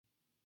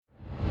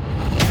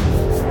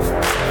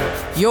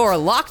Your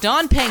Locked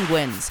On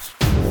Penguins,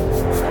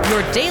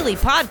 your daily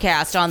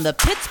podcast on the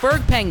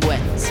Pittsburgh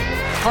Penguins,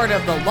 part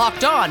of the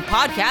Locked On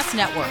Podcast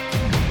Network.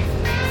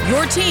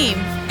 Your team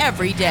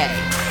every day.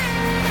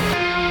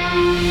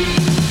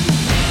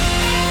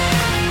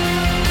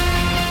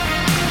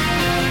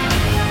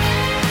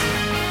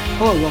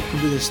 Hello, welcome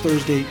to this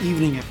Thursday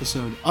evening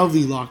episode of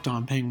the Locked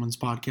On Penguins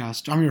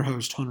podcast. I'm your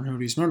host, Hunter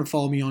Hodes. Remember to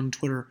follow me on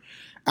Twitter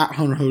at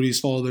Hunter Hodes.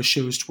 Follow the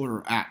show's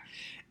Twitter at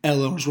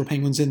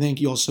 @LO_Penguins. And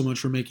thank you all so much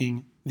for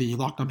making the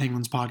Locked On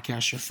Penguins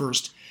podcast your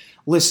first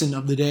listen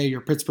of the day. Your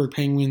Pittsburgh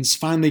Penguins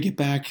finally get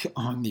back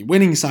on the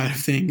winning side of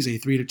things. A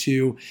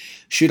 3-2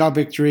 shootout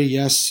victory.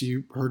 Yes,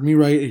 you heard me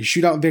right. A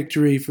shootout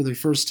victory for the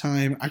first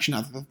time.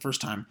 Actually, not the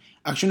first time.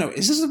 Actually, no.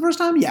 Is this the first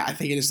time? Yeah, I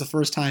think it is the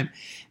first time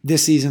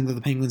this season that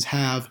the Penguins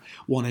have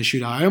won a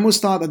shootout. I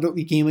almost thought that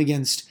the game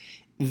against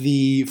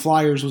the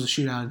Flyers was a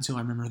shootout until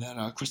I remember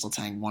that Chris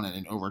Letang won it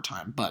in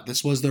overtime. But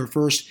this was their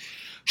first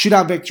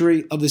shootout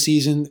victory of the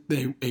season.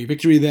 A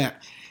victory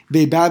that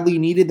they badly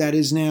needed. That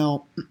is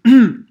now,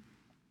 in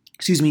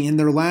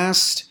their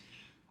last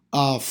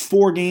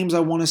 4 games, I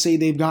want to say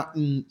they've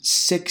gotten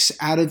 6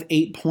 out of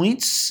 8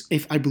 points,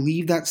 if I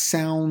believe that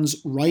sounds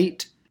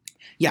right.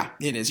 Yeah,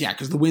 it is. Yeah,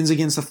 because the wins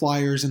against the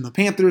Flyers and the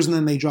Panthers, and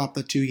then they dropped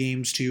the 2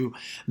 games to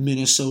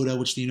Minnesota,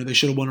 which they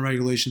should have won in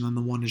regulation, and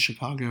then the 1 to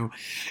Chicago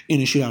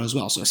in a shootout as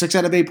well. So 6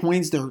 out of 8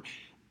 points.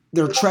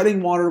 They're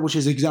treading water, which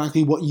is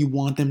exactly what you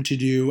want them to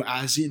do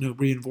as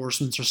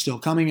reinforcements are still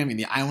coming. I mean,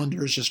 the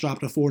Islanders just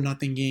dropped a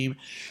 4-0 game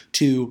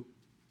to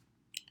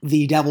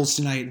the Devils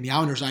tonight, and the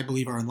Islanders, I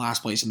believe, are in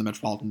last place in the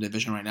Metropolitan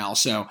Division right now.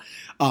 So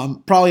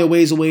probably a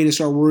ways away to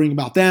start worrying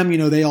about them.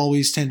 They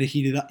always tend to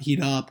heat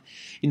up,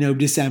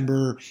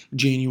 December,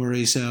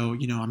 January. So,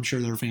 I'm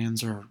sure their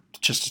fans are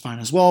just as fine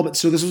as well. But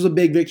so this was a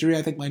big victory.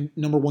 I think my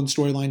number one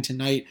storyline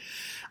tonight.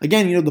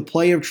 Again, the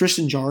play of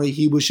Tristan Jarry,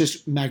 he was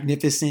just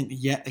magnificent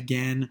yet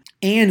again.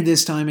 And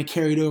this time it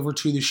carried over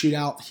to the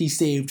shootout. He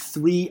saved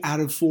 3 out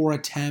of 4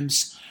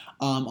 attempts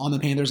on the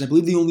Panthers. I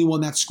believe the only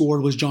one that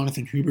scored was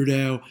Jonathan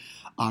Huberdeau.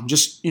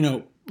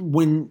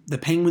 When the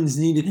Penguins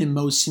needed him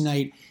most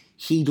tonight,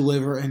 he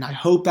delivered. And I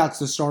hope that's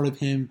the start of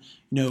him,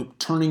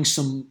 turning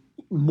some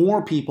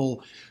more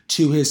people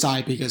to his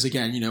side because,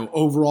 again,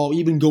 overall,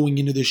 even going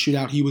into the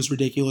shootout, he was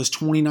ridiculous.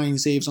 29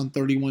 saves on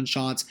 31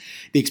 shots.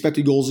 The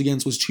expected goals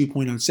against was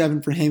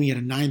 2.07 for him. He had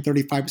a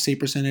 .935 save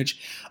percentage.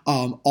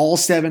 All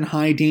 7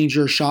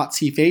 high-danger shots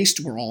he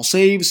faced were all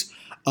saves.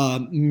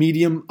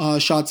 Medium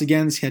shots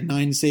against, he had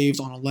 9 saves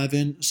on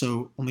 11,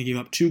 so only gave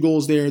up 2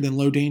 goals there. Then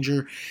low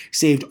danger,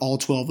 saved all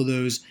 12 of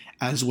those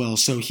as well.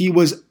 So he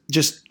was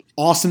just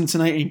awesome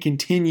tonight and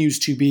continues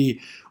to be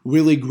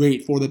really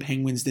great for the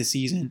Penguins this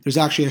season. There's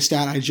actually a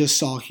stat I just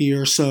saw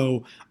here.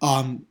 So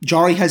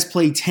Jarry has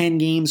played 10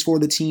 games for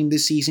the team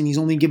this season. He's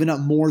only given up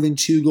more than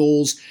 2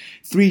 goals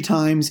 3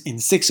 times. In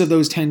 6 of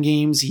those 10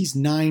 games, he's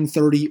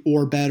 .930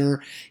 or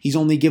better. He's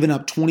only given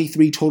up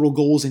 23 total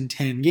goals in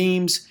 10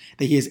 games.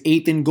 That he is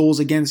 8th in goals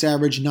against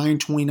average,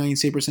 .929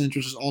 save percentage,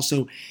 which is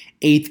also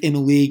 8th in the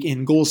league.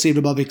 In goals saved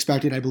above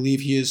expected, I believe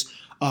he is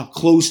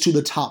close to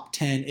the top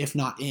 10, if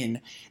not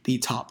in the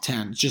top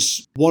 10.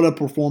 Just what a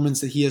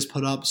performance that he has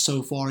put up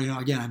so far.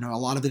 Again, I know a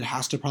lot of it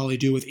has to probably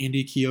do with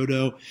Andy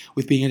Chiodo,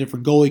 with being a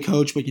different goalie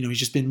coach, but, he's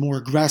just been more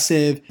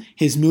aggressive.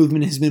 His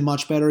movement has been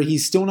much better.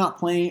 He's still not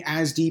playing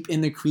as deep in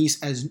the crease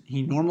as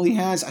he normally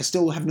has. I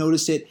still have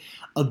noticed it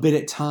a bit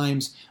at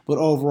times, but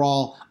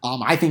overall,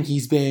 I think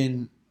he's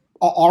been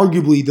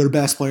arguably their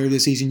best player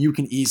this season. You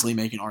can easily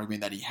make an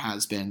argument that he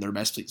has been their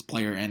best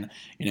player, and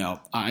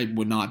I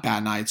would not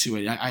bat an eye to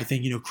it. I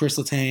think Chris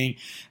Letang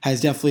has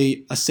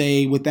definitely a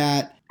say with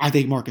that. I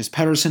think Marcus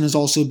Pettersson has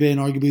also been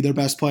arguably their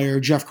best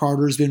player. Jeff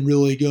Carter's been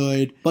really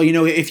good. But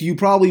if you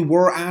probably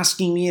were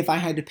asking me if I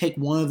had to pick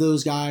one of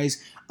those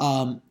guys,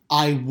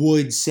 I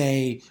would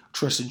say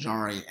Tristan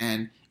Jarry.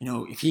 And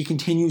if he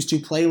continues to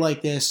play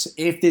like this,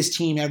 if this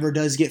team ever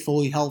does get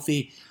fully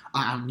healthy,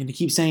 I'm going to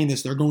keep saying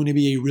this, they're going to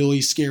be a really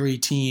scary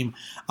team,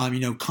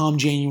 come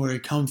January,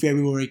 come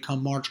February,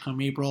 come March, come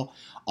April.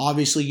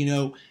 Obviously,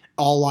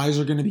 all eyes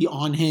are going to be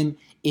on him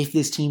if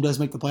this team does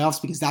make the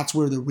playoffs because that's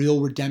where the real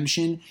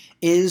redemption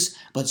is.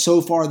 But so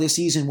far this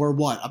season, we're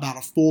about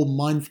a full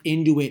month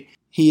into it.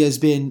 He has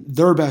been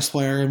their best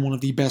player and one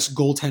of the best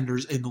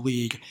goaltenders in the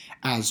league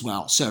as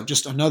well. So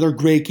just another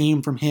great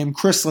game from him.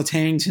 Chris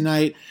Letang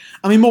tonight.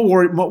 I mean,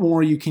 what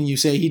more can you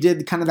say? He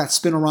did kind of that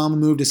spinorama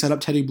move to set up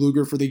Teddy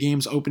Blueger for the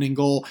game's opening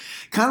goal.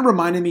 Kind of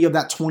reminded me of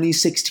that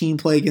 2016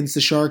 play against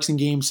the Sharks in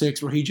Game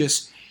 6 where he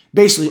just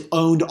basically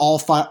owned all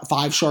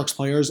 5 Sharks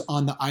players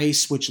on the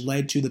ice, which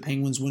led to the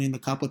Penguins winning the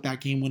Cup with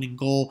that game-winning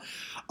goal.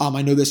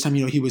 I know this time,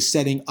 he was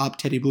setting up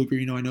Teddy Blueger.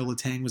 I know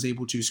Letang was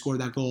able to score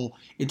that goal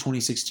in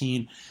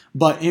 2016.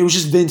 But it was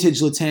just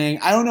vintage Letang.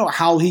 I don't know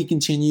how he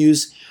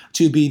continues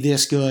to be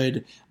this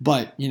good,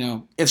 but,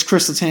 it's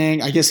Chris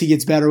Letang. I guess he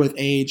gets better with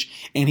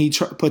age, and he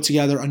put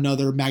together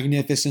another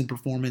magnificent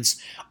performance,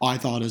 I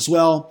thought, as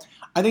well.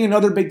 I think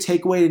another big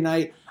takeaway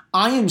tonight,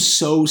 I am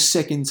so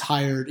sick and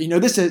tired.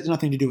 This has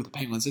nothing to do with the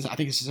Penguins. I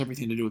think this has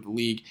everything to do with the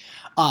league.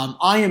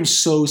 I am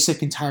so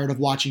sick and tired of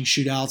watching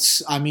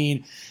shootouts. I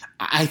mean,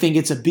 I think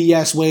it's a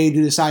BS way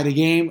to decide a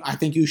game. I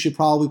think you should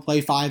probably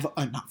play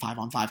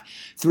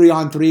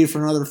 3-on-3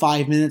 for another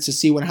 5 minutes to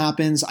see what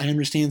happens. I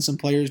understand some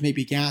players may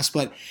be gassed,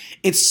 but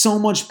it's so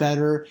much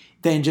better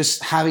than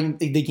just having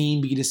the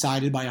game be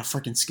decided by a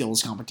freaking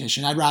skills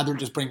competition. I'd rather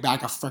just bring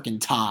back a freaking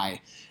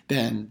tie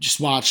than just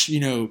watch,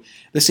 the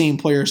same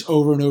players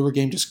over and over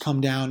again just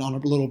come down on a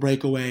little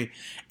breakaway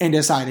and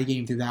decide a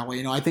game through that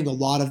way. I think a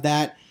lot of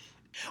that,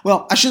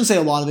 well, I shouldn't say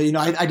a lot of it.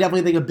 I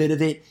definitely think a bit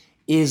of it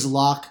is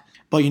luck.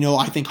 But,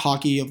 I think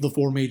hockey of the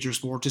 4 major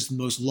sports is the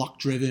most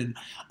luck-driven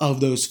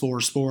of those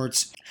 4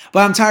 sports.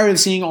 But I'm tired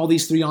of seeing all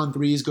these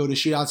 3-on-3s go to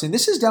shootouts. And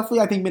this has definitely,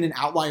 I think, been an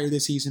outlier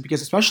this season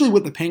because especially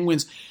with the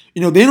Penguins, they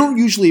don't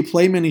usually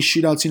play many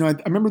shootouts. I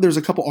remember there's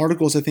a couple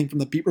articles, I think, from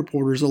the beat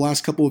reporters the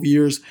last couple of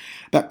years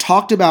that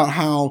talked about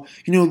how,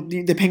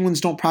 the Penguins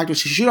don't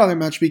practice the shootout that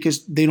much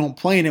because they don't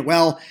play in it.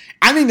 Well,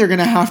 I think they're going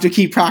to have to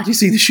keep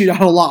practicing the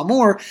shootout a lot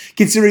more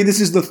considering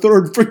this is the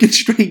 3rd freaking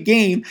straight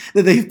game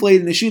that they've played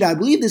in the shootout. I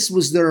believe this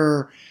was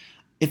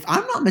if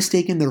I'm not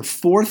mistaken, their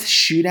 4th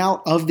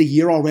shootout of the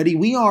year already.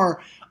 We are,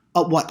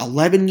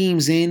 11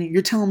 games in?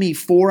 You're telling me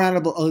 4 out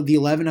of the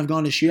 11 have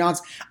gone to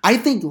shootouts? I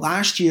think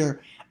last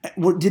year,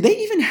 did they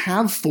even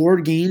have 4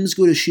 games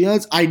go to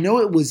shootouts? I know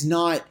it was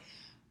not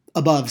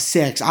above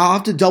 6. I'll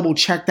have to double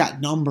check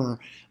that number,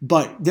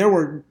 but there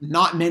were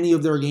not many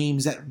of their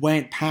games that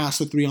went past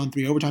the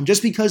 3-on-3 overtime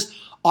just because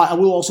I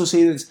will also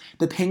say this,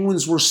 the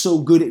Penguins were so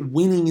good at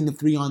winning in the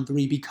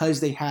 3-on-3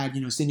 because they had,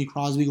 Sidney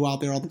Crosby go out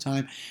there all the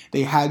time.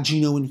 They had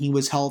Gino when he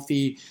was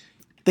healthy.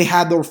 They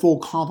had their full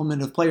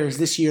complement of players.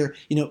 This year,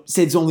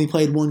 Sid's only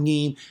played 1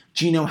 game.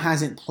 Gino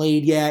hasn't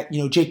played yet.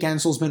 Jake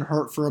Gensel's been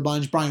hurt for a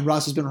bunch. Brian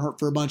Russ has been hurt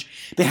for a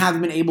bunch. They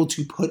haven't been able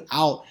to put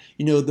out,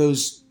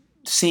 those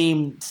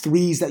same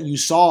threes that you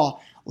saw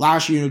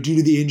last year, due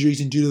to the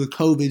injuries and due to the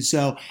COVID.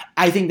 So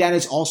I think that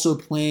is also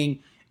playing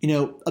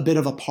a bit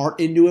of a part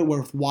into it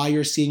with why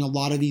you're seeing a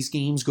lot of these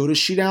games go to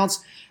shootouts.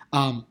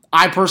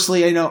 I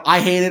personally, I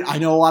hate it. I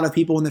know a lot of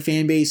people in the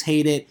fan base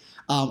hate it.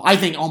 I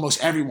think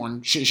almost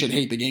everyone should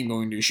hate the game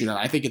going to a shootout.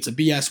 I think it's a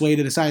BS way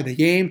to decide the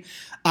game.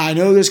 I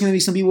know there's going to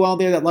be some people out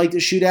there that like the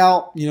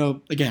shootout.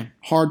 Again,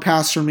 hard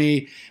pass for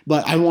me,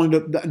 but I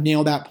wanted to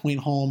nail that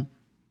point home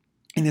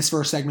in this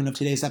first segment of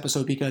today's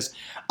episode because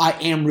I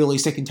am really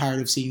sick and tired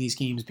of seeing these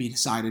games be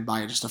decided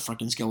by just a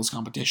freaking skills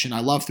competition. I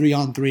love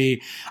 3-on-3.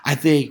 I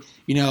think,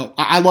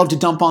 I love to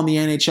dump on the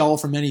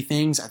NHL for many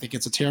things. I think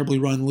it's a terribly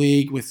run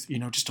league with,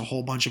 just a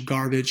whole bunch of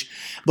garbage.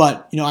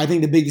 But, I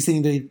think the biggest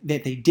thing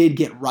that they did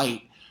get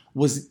right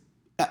was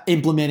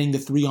implementing the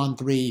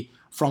 3-on-3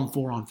 from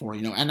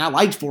 4-on-4, and I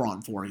liked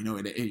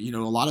 4-on-4, a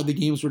lot of the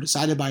games were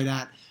decided by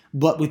that.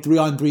 But with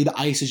 3-on-3, the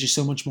ice is just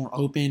so much more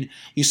open.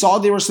 You saw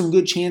there were some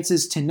good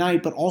chances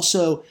tonight, but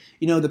also,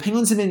 the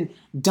Penguins have been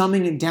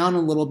dumbing it down a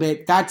little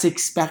bit. That's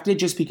expected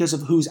just because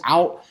of who's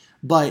out.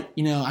 But,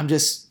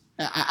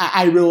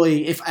 I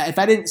really, if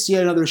I didn't see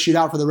another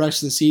shootout for the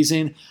rest of the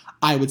season,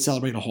 I would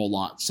celebrate a whole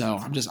lot. So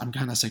I'm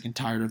kind of sick and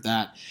tired of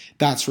that.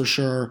 That's for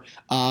sure.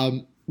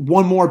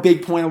 One more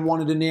big point I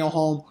wanted to nail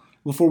home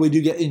before we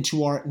do get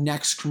into our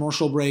next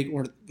commercial break,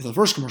 or the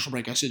first commercial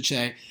break, I should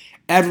say.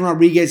 Evan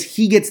Rodrigues,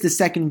 he gets the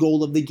 2nd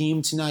goal of the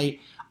game tonight.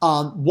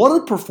 What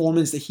a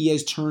performance that he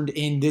has turned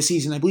in this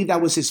season. I believe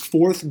that was his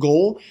 4th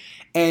goal.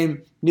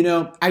 And,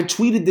 I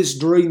tweeted this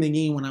during the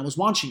game when I was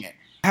watching it.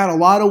 I had a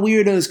lot of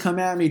weirdos come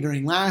at me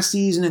during last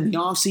season and the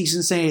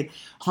offseason saying,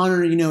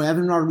 Hunter,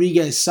 Evan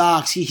Rodrigues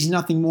sucks. He's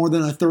nothing more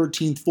than a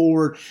 13th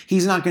forward.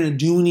 He's not going to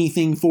do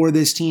anything for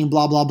this team,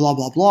 blah, blah, blah,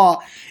 blah, blah.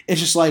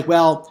 It's just like,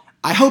 well,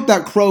 I hope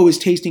that crow is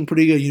tasting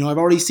pretty good. I've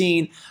already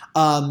seen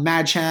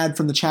Mad Chad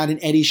from the Chad and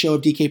Eddie show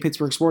of DK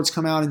Pittsburgh Sports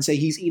come out and say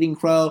he's eating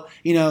crow.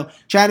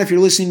 Chad, if you're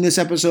listening to this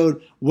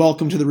episode,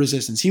 welcome to the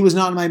Resistance. He was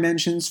not in my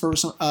mentions for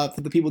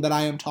the people that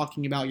I am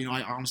talking about.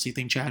 I honestly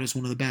think Chad is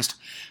one of the best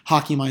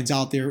hockey minds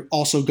out there.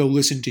 Also, go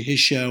listen to his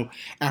show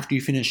after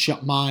you finish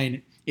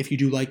mine if you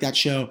do like that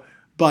show.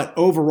 But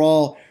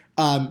overall,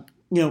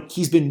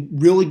 he's been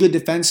really good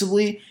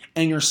defensively.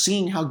 And you're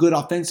seeing how good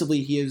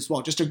offensively he is as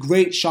well. Just a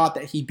great shot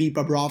that he beat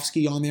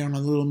Bobrovsky on there on a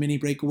little mini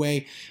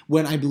breakaway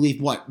when I believe,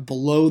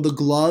 below the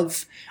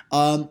glove,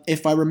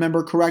 if I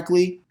remember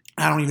correctly.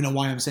 I don't even know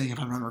why I'm saying if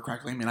I remember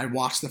correctly. I mean, I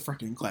watched the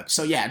freaking clip.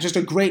 So, yeah, just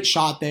a great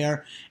shot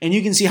there. And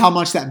you can see how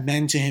much that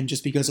meant to him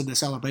just because of the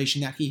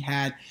celebration that he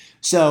had.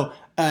 So,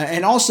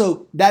 and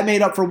also, that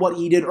made up for what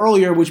he did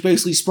earlier, which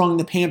basically sprung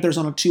the Panthers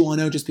on a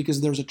 2-0 just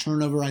because there was a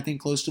turnover, I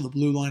think, close to the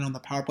blue line on the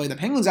power play. The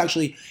Penguins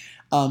actually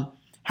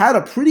had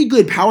a pretty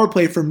good power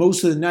play for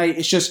most of the night.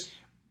 It's just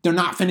they're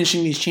not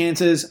finishing these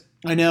chances.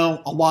 I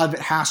know a lot of it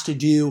has to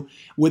do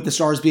with the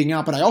Stars being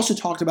out, but I also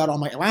talked about on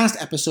my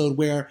last episode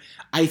where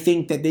I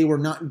think that they were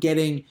not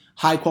getting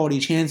high-quality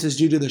chances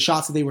due to the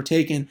shots that they were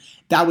taking.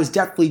 That was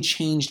definitely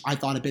changed, I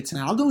thought, a bit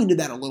tonight. I'll go into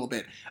that a little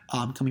bit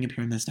coming up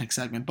here in this next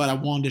segment, but I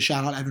wanted to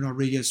shout out Evan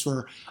Rodrigues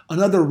for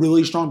another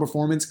really strong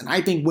performance, and I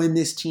think when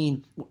this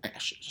team,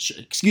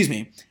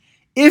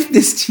 if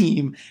this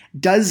team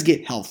does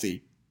get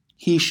healthy,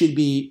 he should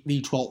be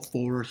the 12th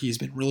forward. He's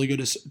been really good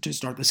to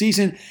start the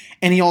season,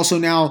 and he also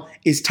now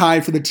is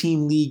tied for the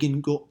team lead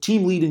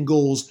in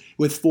goals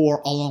with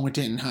 4, along with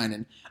Danton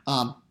Heinen.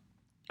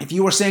 If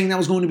you were saying that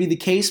was going to be the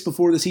case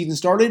before the season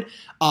started,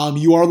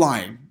 you are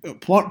lying.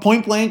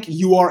 Point blank,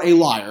 you are a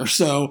liar.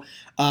 So,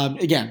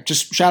 again,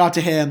 just shout out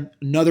to him.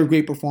 Another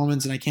great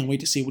performance, and I can't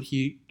wait to see what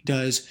he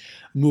does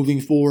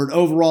moving forward.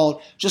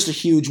 Overall, just a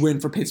huge win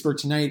for Pittsburgh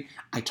tonight.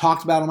 I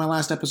talked about on my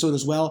last episode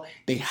as well.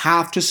 They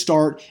have to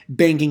start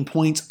banking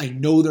points. I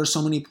know there's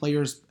so many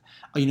players,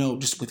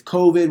 just with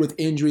COVID, with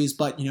injuries,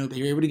 but, they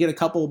were able to get a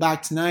couple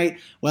back tonight.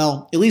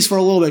 Well, at least for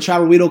a little bit.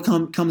 Trevor Weedle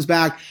comes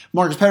back.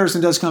 Marcus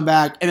Pettersson does come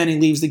back, and then he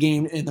leaves the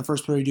game in the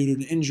first period due to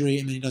an injury,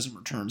 and then he doesn't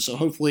return. So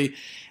hopefully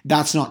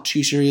that's not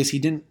too serious. He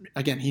didn't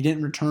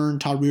return.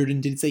 Todd Reirden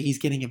did say he's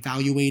getting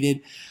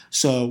evaluated,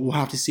 so we'll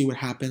have to see what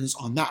happens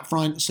on that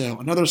front. So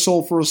another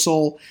soul for a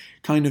soul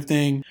kind of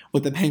thing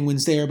with the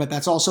Penguins there, but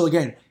that's also,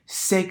 again,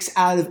 6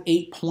 out of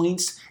 8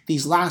 points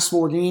these last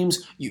 4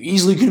 games. You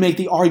easily could make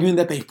the argument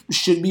that they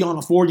should be on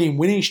a 4-game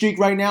winning streak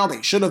right now.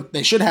 They should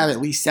have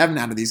at least 7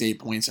 out of these 8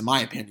 points, in my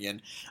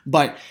opinion.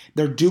 But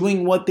they're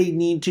doing what they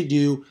need to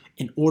do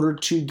in order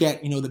to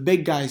get, the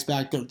big guys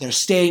back. They're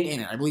staying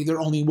in it. I believe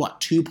they're only,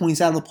 2 points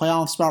out of the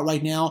playoff spot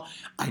right now.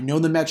 I know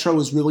the Metro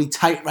is really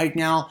tight right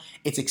now.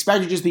 It's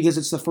expected just because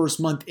it's the first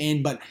month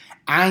in, but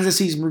as the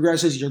season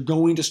progresses, you're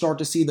going to start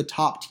to see the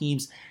top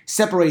teams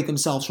separate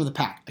themselves from the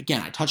pack.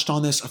 Again, I touched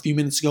on this a few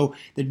minutes ago.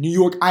 The New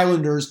York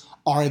Islanders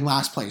are in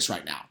last place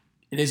right now.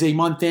 It is a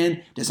month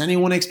in. Does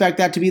anyone expect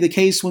that to be the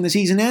case when the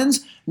season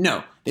ends?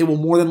 No. They will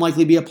more than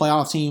likely be a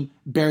playoff team.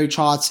 Barry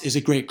Trotz is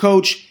a great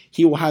coach.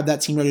 He will have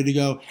that team ready to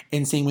go.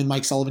 And same when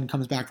Mike Sullivan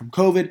comes back from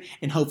COVID.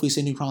 And hopefully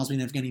Sidney Crosby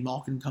and Evgeny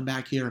Malkin come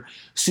back here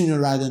sooner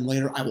rather than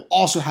later. I will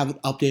also have an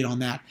update on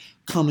that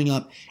coming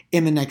up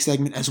in the next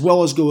segment, as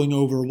well as going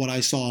over what I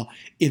saw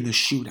in the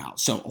shootout.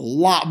 So a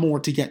lot more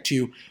to get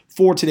to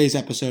for today's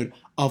episode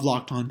of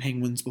Locked On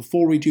Penguins.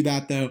 Before we do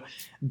that, though,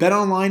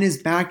 BetOnline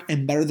is back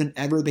and better than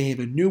ever. They have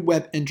a new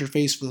web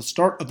interface for the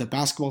start of the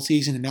basketball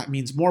season, and that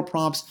means more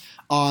props,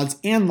 odds,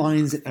 and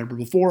lines than ever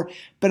before.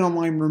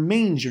 BetOnline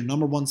remains your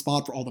number one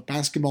spot for all the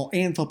basketball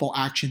and football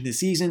action this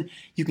season.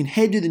 You can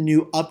head to the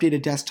new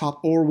updated desktop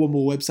or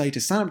mobile website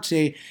to sign up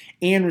today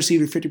and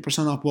receive a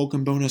 50% off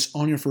welcome bonus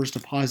on your first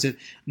deposit.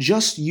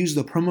 Just use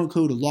the promo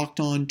code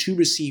LOCKEDON to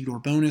receive your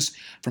bonus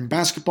from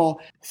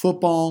basketball,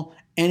 football,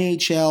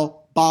 NHL,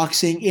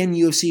 boxing, and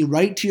UFC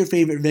right to your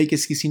favorite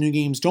Vegas casino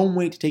games. Don't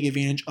wait to take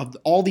advantage of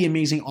all the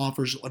amazing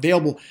offers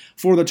available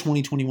for the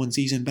 2021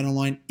 season.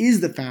 BetOnline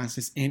is the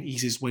fastest and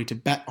easiest way to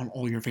bet on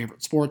all your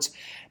favorite sports.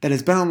 That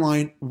is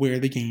BetOnline, where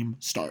the game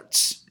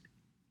starts.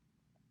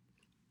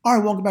 All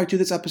right, welcome back to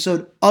this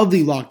episode of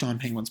the Locked On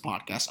Penguins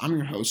podcast. I'm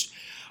your host,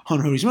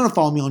 Hunter Hodes. You want to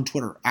follow me on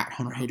Twitter at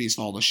Hunter Hodes.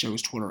 Follow the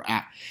show's Twitter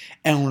at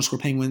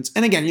 @L_Penguins.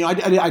 And again,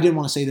 I did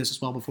want to say this as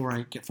well before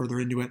I get further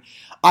into it.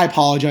 I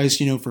apologize,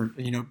 for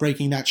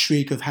breaking that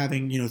streak of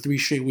having 3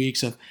 straight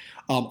weeks of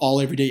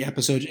all everyday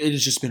episodes. It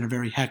has just been a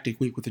very hectic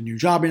week with a new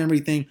job and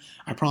everything.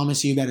 I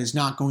promise you that is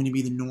not going to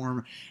be the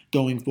norm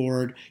going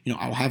forward.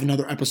 I'll have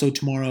another episode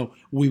tomorrow.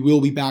 We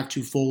will be back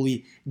to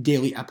fully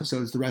daily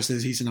episodes the rest of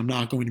the season. I'm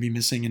not going to be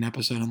missing an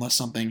episode unless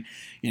something,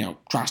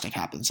 drastic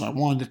happens. So I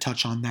wanted to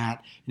touch on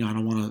that. I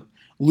don't want to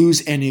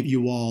lose any of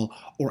you all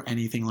or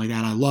anything like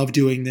that. I love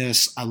doing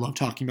this. I love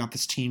talking about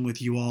this team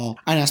with you all.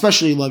 And I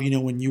especially love,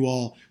 when you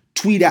all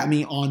tweet at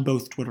me on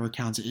both Twitter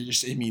accounts.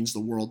 It means the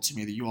world to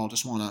me that you all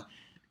just want to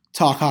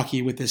talk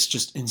hockey with this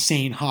just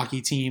insane hockey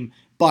team.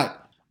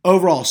 But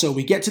overall, so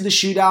we get to the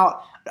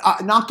shootout.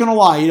 Not going to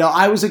lie,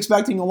 I was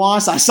expecting a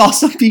loss. I saw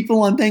some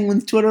people on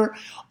Penguins Twitter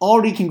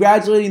already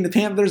congratulating the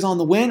Panthers on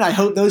the win. I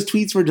hope those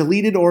tweets were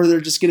deleted or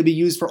they're just going to be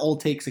used for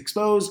old takes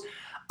exposed.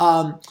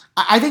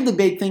 I think the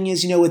big thing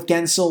is, with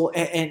Guentzel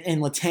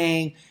and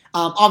Letang,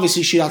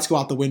 obviously shootouts go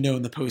out the window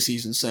in the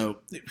postseason, so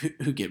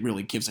who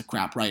really gives a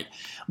crap, right?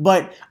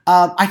 But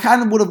I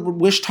kind of would have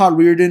wished Todd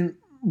Reirden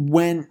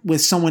went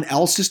with someone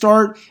else to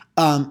start.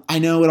 I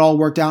know it all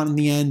worked out in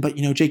the end, but,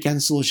 Jake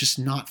Guentzel is just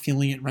not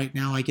feeling it right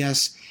now, I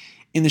guess,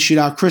 in the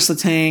shootout. Chris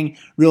Letang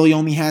really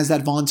only has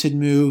that vaunted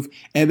move.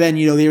 And then,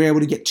 they were able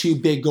to get 2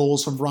 big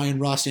goals from Brian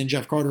Rust and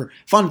Jeff Carter.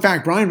 Fun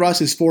fact, Brian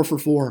Rust is 4 for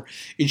 4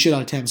 in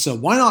shootout attempts. So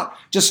why not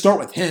just start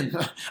with him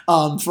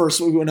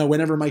first,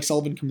 whenever Mike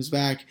Sullivan comes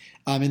back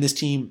and this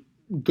team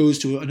goes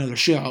to another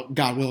shootout,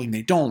 God willing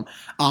they don't.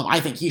 I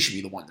think he should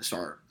be the one to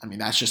start. I mean,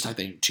 that's just, I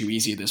think, too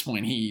easy at this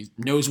point. He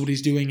knows what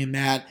he's doing in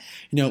that.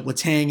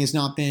 Letang has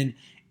not been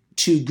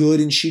too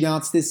good in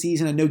shootouts this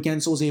season. I know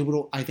Guentzel was able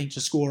to, I think,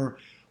 to score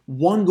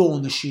 1 goal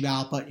in the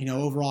shootout, but,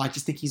 overall, I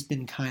just think he's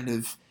been kind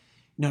of,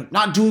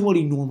 not doing what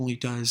he normally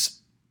does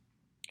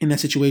in that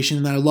situation.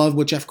 And I love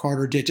what Jeff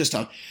Carter did. Just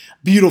a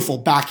beautiful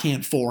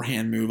backhand,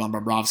 forehand move on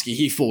Bobrovsky.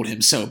 He fooled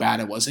him so bad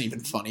it wasn't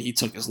even funny. He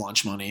took his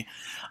lunch money.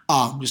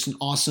 Just an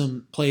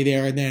awesome play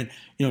there. And then,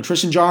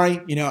 Tristan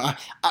Jarry,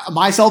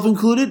 myself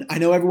included, I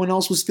know everyone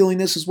else was feeling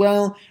this as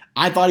well.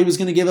 I thought he was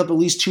going to give up at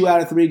least 2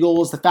 out of 3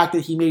 goals. The fact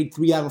that he made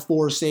 3 out of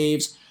 4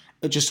 saves,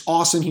 just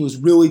awesome. He was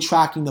really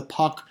tracking the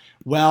puck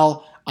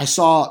well. I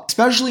saw,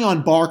 especially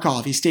on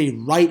Barkov, he stayed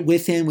right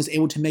with him, was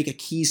able to make a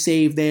key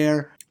save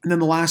there. And then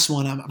the last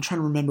one, I'm trying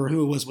to remember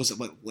who it was. Was it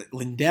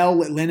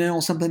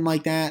Lindell, something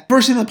like that?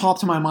 First thing that popped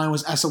to my mind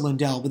was Esa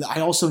Lindell, but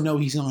I also know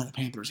he's not on the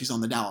Panthers. He's on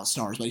the Dallas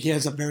Stars, but he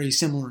has a very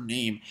similar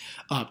name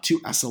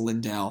to Esa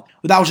Lindell.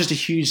 But that was just a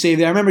huge save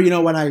there. I remember,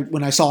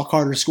 when I saw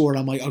Carter scored,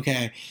 I'm like,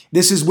 okay,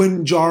 this is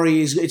when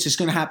Jarry is. It's just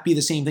going to be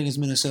the same thing as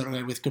Minnesota,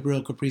 right? With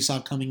Gabriel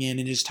Kaprizov coming in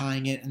and just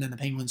tying it, and then the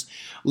Penguins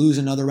lose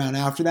another round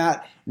after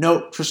that.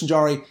 No, Tristan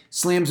Jarry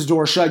slams the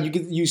door shut.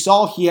 You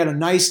saw he had a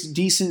nice,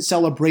 decent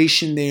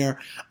celebration there.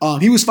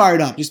 He was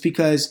fired up just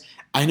because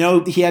I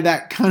know he had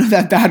that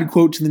bad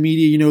quote to the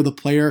media, the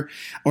player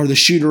or the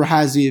shooter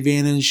has the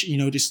advantage,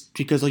 just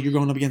because you're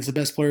going up against the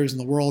best players in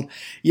the world.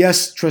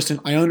 Yes,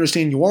 Tristan, I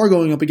understand you are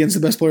going up against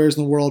the best players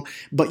in the world,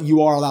 but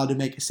you are allowed to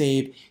make a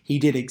save. He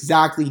did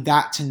exactly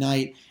that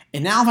tonight.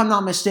 And now, if I'm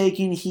not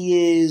mistaken,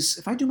 he is,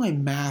 if I do my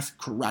math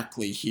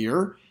correctly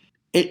here,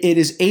 it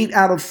is 8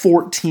 out of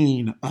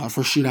 14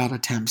 for shootout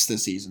attempts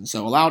this season.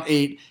 So allowed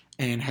 8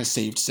 and has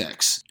saved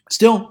 6.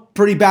 Still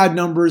pretty bad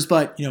numbers,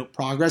 but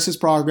progress is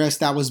progress.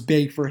 That was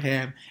big for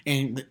him,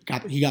 and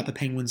he got the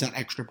Penguins that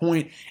extra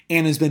point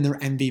and has been their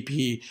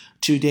MVP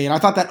to date. I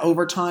thought that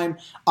overtime,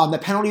 the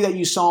penalty that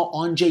you saw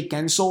on Jake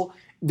Gensel,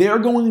 they're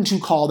going to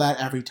call that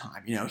every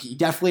time. He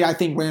definitely, I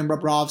think, ran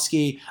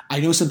Bobrovsky.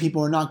 I know some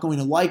people are not going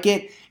to like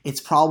it.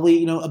 It's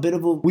probably, a bit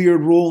of a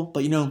weird rule,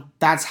 but,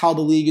 that's how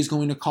the league is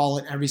going to call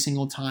it every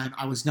single time.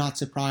 I was not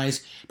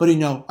surprised. But,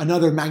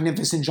 another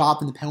magnificent job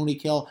in the penalty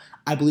kill.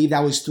 I believe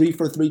that was 3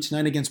 for 3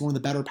 tonight against one of the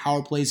better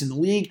power plays in the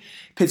league.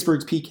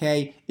 Pittsburgh's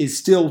PK is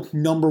still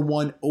number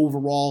 1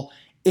 overall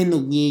in the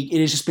league.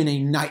 It has just been a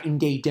night and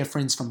day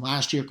difference from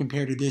last year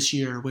compared to this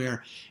year,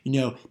 where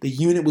the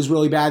unit was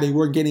really bad. They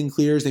weren't getting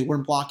clears, they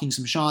weren't blocking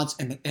some shots,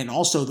 and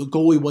also the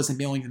goalie wasn't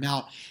bailing them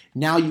out.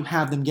 Now you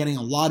have them getting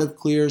a lot of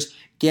clears,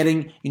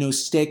 getting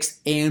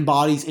sticks and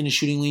bodies into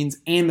shooting lanes,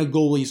 and the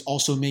goalie's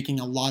also making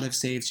a lot of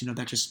saves.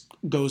 That just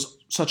goes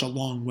such a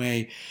long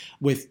way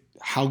with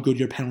how good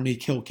your penalty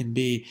kill can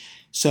be.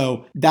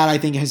 So that, I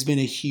think, has been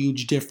a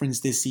huge difference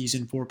this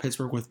season for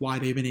Pittsburgh with why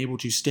they've been able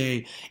to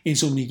stay in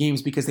so many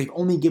games, because they've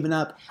only given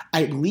up,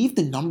 I believe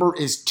the number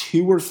is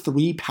 2 or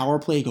 3 power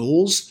play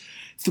goals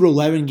through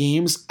 11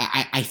 games.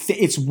 I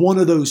think it's one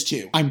of those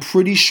 2. I'm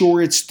pretty sure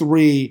it's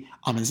 3.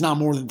 It's not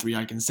more than 3,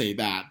 I can say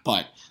that,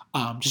 but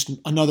just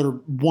another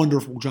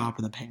wonderful job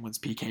for the Penguins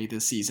PK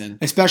this season,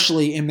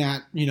 especially in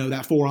that,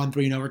 that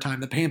 4-on-3 in overtime.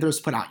 The Panthers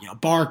put out,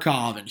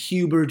 Barkov and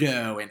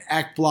Huberdeau and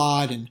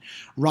Ekblad and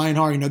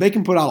Reinhart. They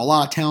can put out a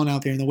lot of talent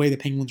out there, and the way the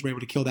Penguins were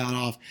able to kill that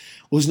off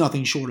was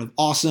nothing short of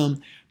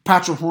awesome.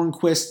 Patrick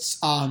Hornquist's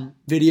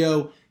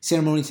video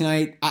ceremony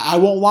tonight, I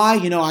won't lie,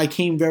 I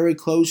came very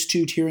close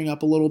to tearing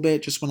up a little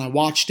bit just when I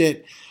watched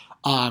it.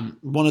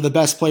 One of the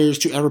best players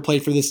to ever play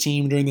for this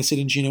team during the Sid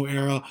and Gino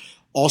era.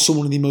 Also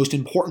one of the most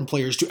important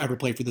players to ever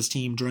play for this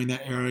team during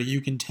that era. You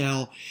can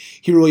tell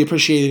he really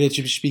appreciated it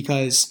just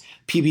because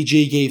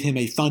PPG gave him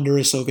a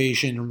thunderous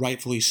ovation, and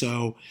rightfully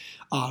so.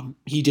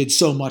 He did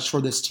so much for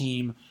this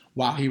team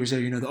while he was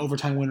there. The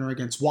overtime winner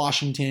against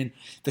Washington,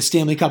 the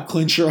Stanley Cup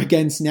clincher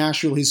against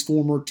Nashville, his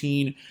former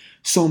team,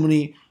 so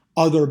many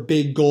other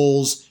big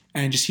goals.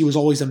 And just he was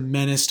always a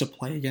menace to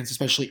play against,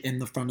 especially in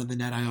the front of the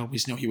net. I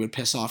always know he would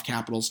piss off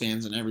Capitals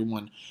fans and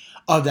everyone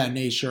of that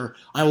nature.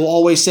 I will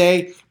always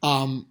say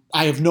I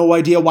have no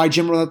idea why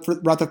Jim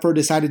Rutherford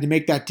decided to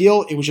make that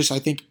deal. It was just, I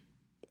think,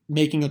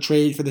 making a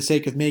trade for the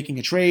sake of making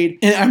a trade.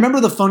 And I remember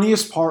the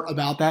funniest part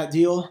about that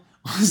deal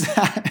was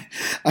that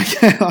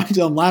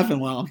I'm laughing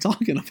while I'm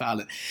talking about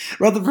it.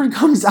 Rutherford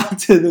comes out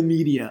to the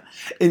media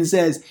and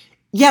says,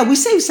 yeah, we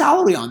saved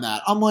salary on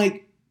that. I'm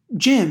like,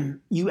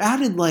 Jim, you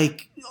added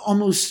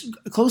almost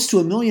close to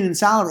 $1 million in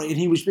salary. And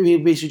he was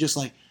basically just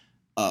like,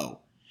 oh.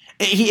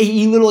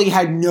 He literally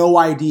had no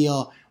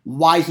idea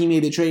why he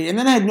made the trade. And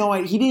then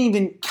he didn't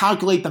even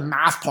calculate the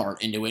math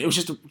part into it. It was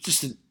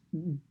just a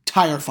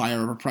tire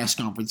fire of a press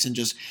conference, and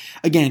just,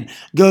 again,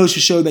 goes to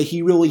show that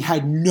he really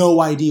had no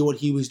idea what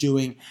he was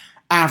doing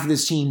after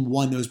this team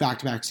won those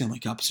back-to-back Stanley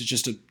Cups. It's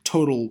just a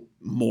total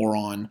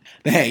moron.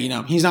 But hey,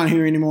 he's not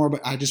here anymore,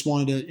 but I just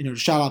wanted to,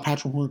 shout out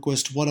Patrick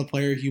Hornquist. What a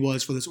player he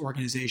was for this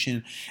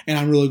organization, and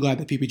I'm really glad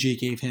that PPG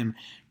gave him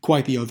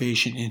quite the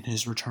ovation in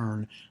his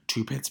return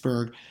to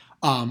Pittsburgh.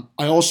 I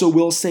also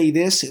will say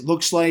this. It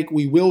looks like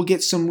we will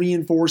get some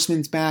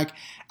reinforcements back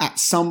at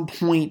some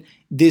point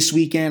this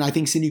weekend. I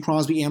think Sidney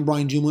Crosby and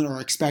Brian Dumoulin are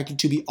expected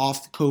to be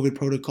off the COVID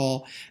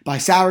protocol by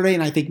Saturday,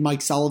 and I think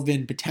Mike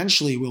Sullivan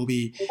potentially will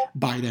be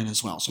by then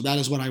as well. So that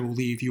is what I will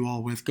leave you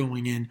all with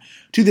going in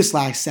to this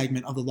last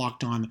segment of the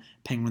Locked On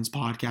Penguins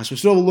podcast. We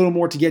still have a little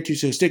more to get to,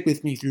 so stick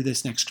with me through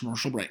this next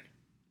commercial break.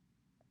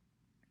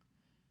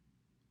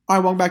 All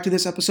right, welcome back to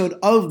this episode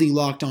of the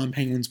Locked On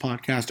Penguins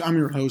podcast. I'm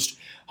your host,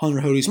 Hunter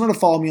Hodes. Remember to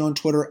follow me on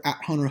Twitter at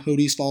Hunter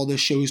Hodes. Follow this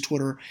show's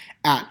Twitter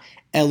at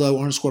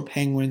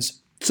LO_Penguins.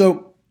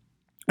 So,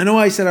 I know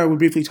I said I would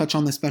briefly touch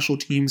on the special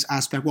teams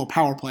aspect, well,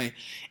 power play,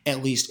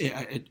 at least,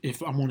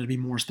 if I wanted to be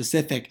more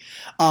specific.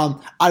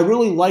 I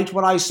really liked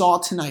what I saw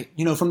tonight,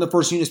 from the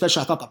first unit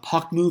especially. I thought the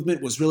puck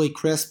movement was really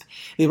crisp.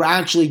 They were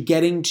actually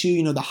getting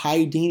to, the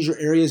high danger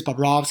areas.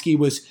 Bobrovsky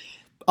was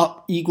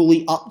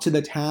equally up to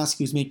the task.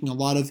 He was making a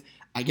lot of,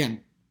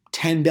 again,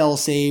 10 bell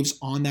saves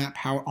on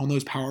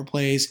those power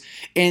plays.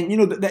 And,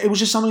 it was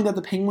just something that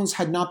the Penguins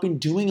had not been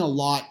doing a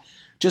lot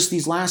just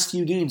these last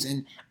few games.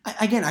 And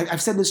again,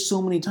 I've said this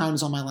so many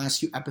times on my last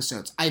few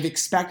episodes. I've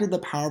expected the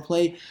power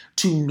play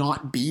to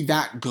not be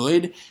that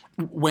good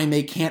when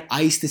they can't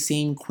ice the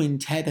same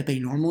quintet that they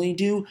normally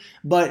do.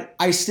 But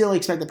I still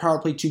expect the power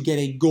play to get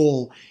a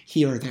goal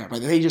here or there.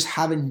 But they just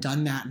haven't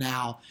done that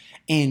now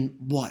in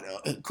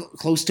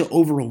close to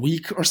over a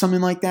week or something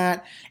like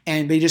that.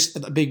 And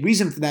a big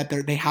reason for that,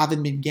 they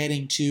haven't been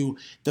getting to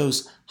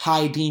those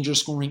high danger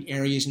scoring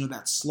areas,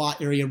 that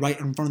slot area right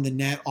in front of the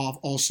net off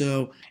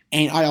also.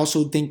 And I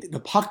also think that the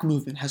puck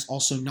movement has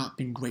also not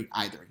been great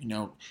either.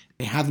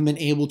 They haven't been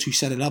able to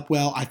set it up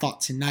well. I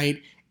thought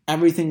tonight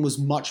everything was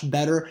much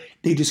better.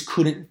 They just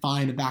couldn't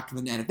find the back of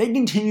the net. If they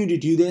continue to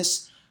do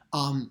this,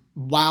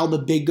 while the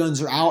big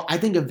guns are out, I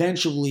think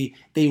eventually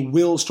they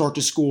will start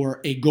to score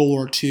a goal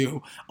or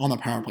two on the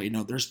power play.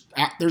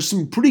 There's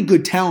some pretty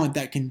good talent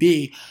that can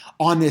be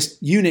on this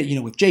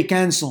unit, with Jake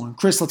Ensel and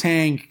Chris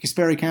Letang,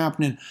 Kasperi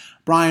Kapanen,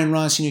 Brian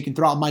Rust. You can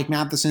throw out Mike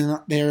Matheson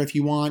there if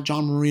you want,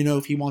 John Marino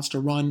if he wants to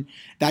run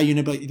that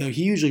unit, but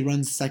he usually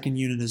runs the second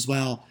unit as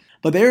well.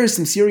 But there is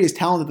some serious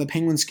talent that the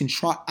Penguins can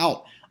trot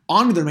out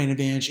onto their main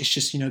advantage. It's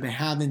just, they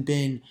haven't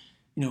been,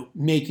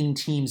 making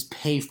teams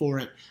pay for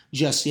it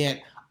just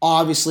yet.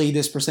 Obviously,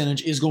 this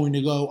percentage is going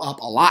to go up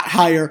a lot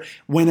higher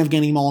when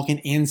Evgeny Malkin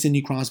and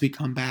Sidney Crosby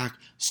come back.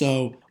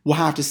 So we'll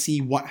have to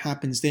see what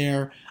happens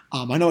there.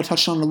 I know I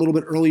touched on it a little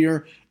bit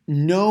earlier.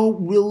 No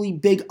really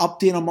big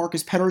update on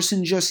Marcus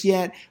Pettersson just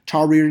yet.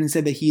 Tar Reardon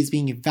said that he is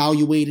being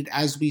evaluated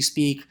as we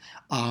speak.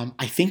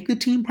 I think the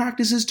team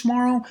practices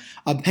tomorrow.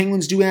 The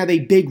Penguins do have a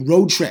big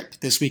road trip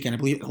this weekend. I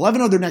believe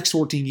 11 of their next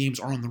 14 games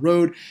are on the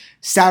road.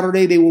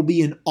 Saturday, they will be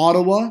in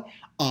Ottawa.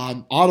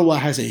 Ottawa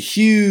has a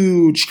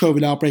huge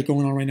COVID outbreak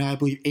going on right now. I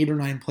believe 8 or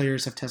 9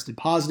 players have tested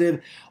positive.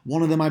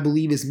 One of them, I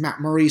believe, is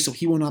Matt Murray, so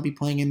he will not be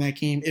playing in that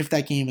game if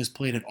that game is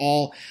played at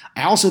all.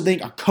 I also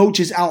think a coach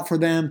is out for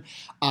them.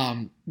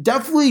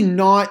 Definitely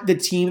not the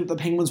team that the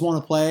Penguins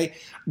want to play,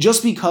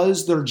 just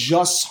because they're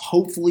just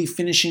hopefully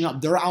finishing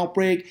up their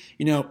outbreak.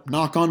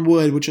 Knock on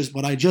wood, which is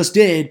what I just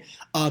did.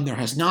 There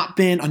has not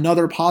been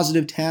another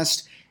positive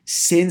test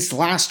since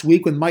last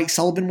week when Mike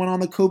Sullivan went on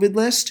the COVID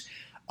list.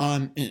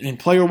 And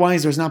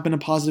player-wise, there's not been a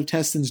positive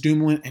test since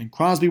Dumoulin and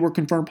Crosby were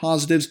confirmed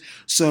positives.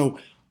 So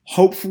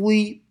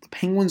hopefully the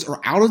Penguins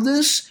are out of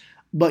this.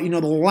 But,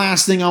 the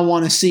last thing I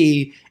want to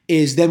see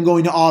is them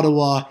going to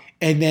Ottawa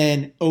and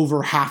then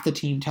over half the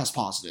team test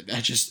positive.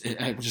 It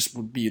just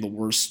would be the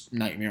worst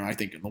nightmare, I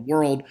think, in the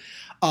world.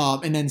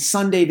 And then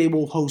Sunday they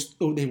will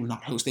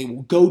they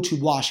will go to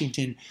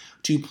Washington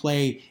to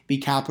play the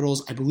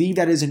Capitals. I believe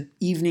that is an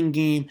evening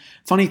game.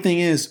 Funny thing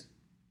is,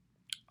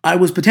 I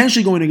was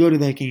potentially going to go to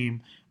that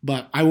game,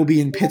 but I will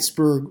be in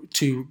Pittsburgh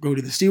to go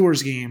to the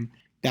Steelers game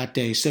that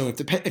day. So if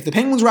the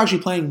Penguins were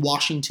actually playing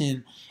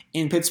Washington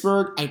in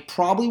Pittsburgh, I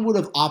probably would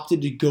have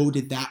opted to go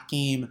to that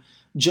game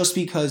just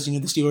because, the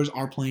Steelers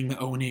are playing the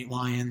 0-8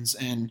 Lions,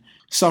 and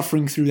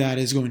suffering through that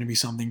is going to be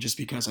something just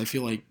because I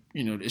feel like,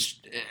 there's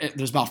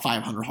about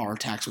 500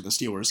 heart attacks with the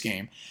Steelers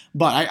game.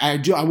 But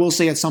I will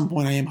say at some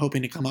point I am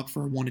hoping to come up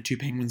for 1 to 2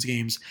 Penguins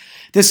games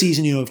this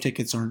season, if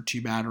tickets aren't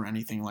too bad or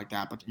anything like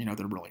that. But,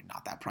 they're really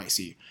not that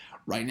pricey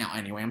right now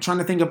anyway. I'm trying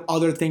to think of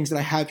other things that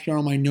I have here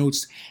on my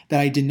notes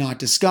that I did not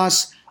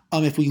discuss.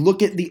 If we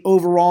look at the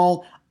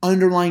overall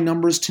underlying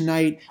numbers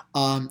tonight,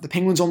 the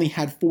Penguins only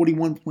had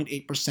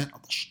 41.8%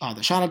 of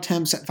the shot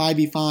attempts at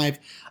 5v5,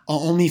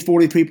 only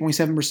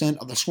 43.7%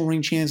 of the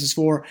scoring chances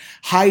for.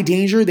 High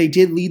danger, they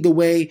did lead the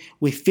way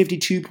with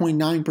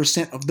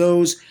 52.9% of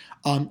those.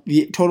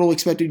 The total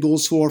expected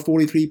goals for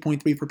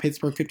 43.3 for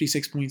Pittsburgh,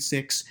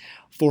 56.6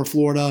 for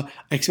Florida.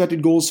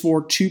 Expected goals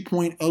for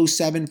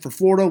 2.07 for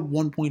Florida,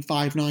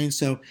 1.59.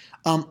 So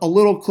a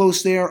little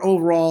close there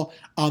overall.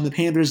 The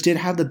Panthers did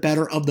have the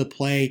better of the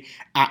play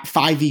at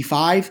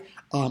 5v5.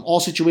 All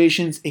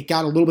situations, it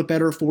got a little bit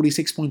better,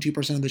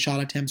 46.2% of the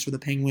shot attempts for the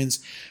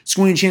Penguins.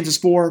 Scoring chances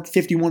for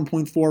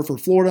 51.4 for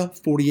Florida,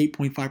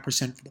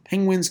 48.5% for the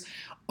Penguins.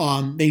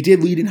 They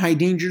did lead in high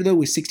danger, though,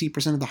 with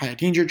 60% of the high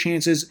danger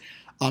chances.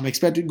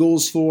 Expected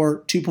goals for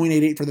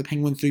 2.88 for the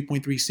Penguins,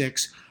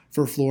 3.36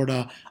 for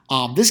Florida.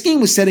 This game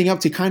was setting up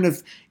to kind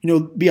of,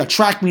 be a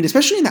track meet,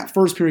 especially in that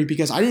first period,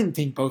 because I didn't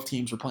think both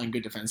teams were playing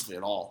good defensively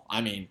at all. I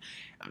mean,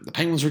 the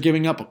Penguins were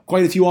giving up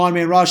quite a few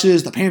odd-man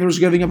rushes. The Panthers were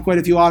giving up quite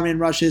a few odd-man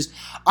rushes.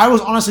 I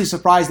was honestly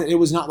surprised that it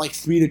was not like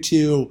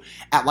 3-2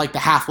 at like the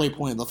halfway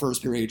point of the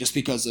first period, just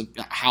because of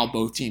how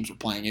both teams were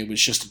playing. It was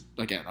just,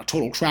 again, a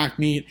total track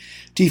meet.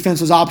 Defense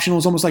was optional. It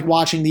was almost like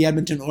watching the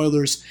Edmonton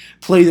Oilers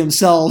play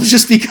themselves,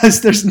 just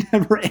because there's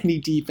never any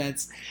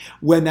defense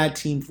when that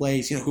team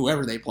plays,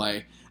 whoever they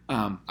play,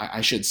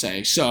 I should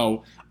say.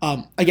 So,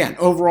 Again,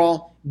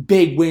 overall,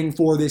 big win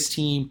for this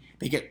team.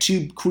 They get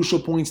 2 crucial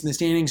points in the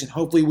standings, and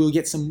hopefully we'll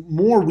get some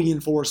more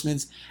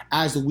reinforcements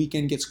as the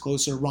weekend gets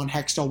closer. Ron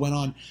Hextall went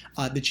on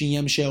the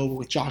GM show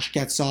with Josh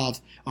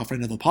Getzoff, a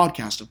friend of the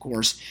podcast, of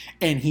course,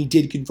 and he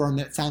did confirm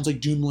that it sounds like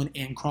Dumoulin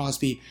and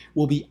Crosby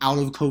will be out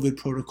of COVID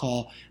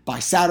protocol by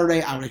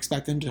Saturday. I would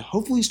expect them to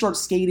hopefully start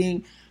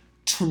skating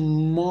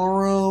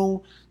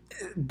tomorrow.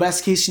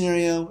 Best case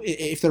scenario,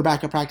 if they're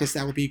back at practice,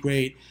 that would be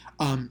great.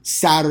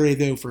 Saturday,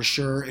 though, for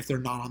sure, if they're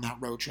not on that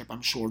road trip,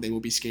 I'm sure they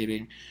will be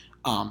skating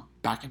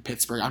back in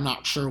Pittsburgh. I'm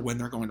not sure when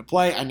they're going to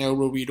play. I know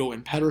Ruido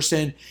and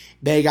Pettersson,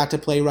 they got to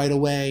play right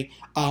away.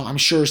 I'm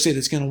sure Sid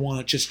is going to want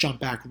to just jump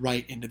back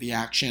right into the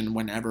action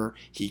whenever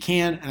he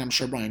can, and I'm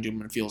sure Brian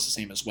Dumoulin feels the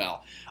same as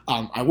well.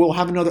 I will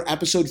have another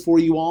episode for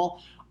you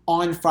all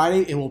on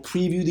Friday. It will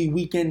preview the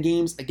weekend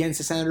games against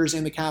the Senators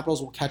and the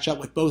Capitals. We'll catch up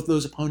with both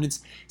those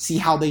opponents, see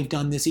how they've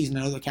done this season.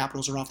 I know the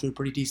Capitals are off to a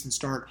pretty decent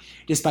start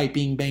despite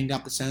being banged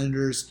up. The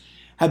Senators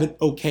have been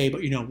okay, but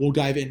we'll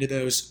dive into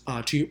those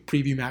 2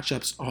 preview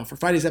matchups for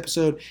Friday's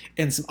episode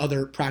and some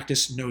other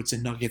practice notes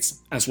and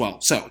nuggets as well.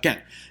 So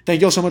again,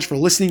 thank you all so much for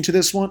listening to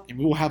this one, and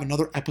we will have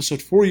another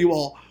episode for you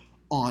all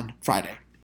on Friday.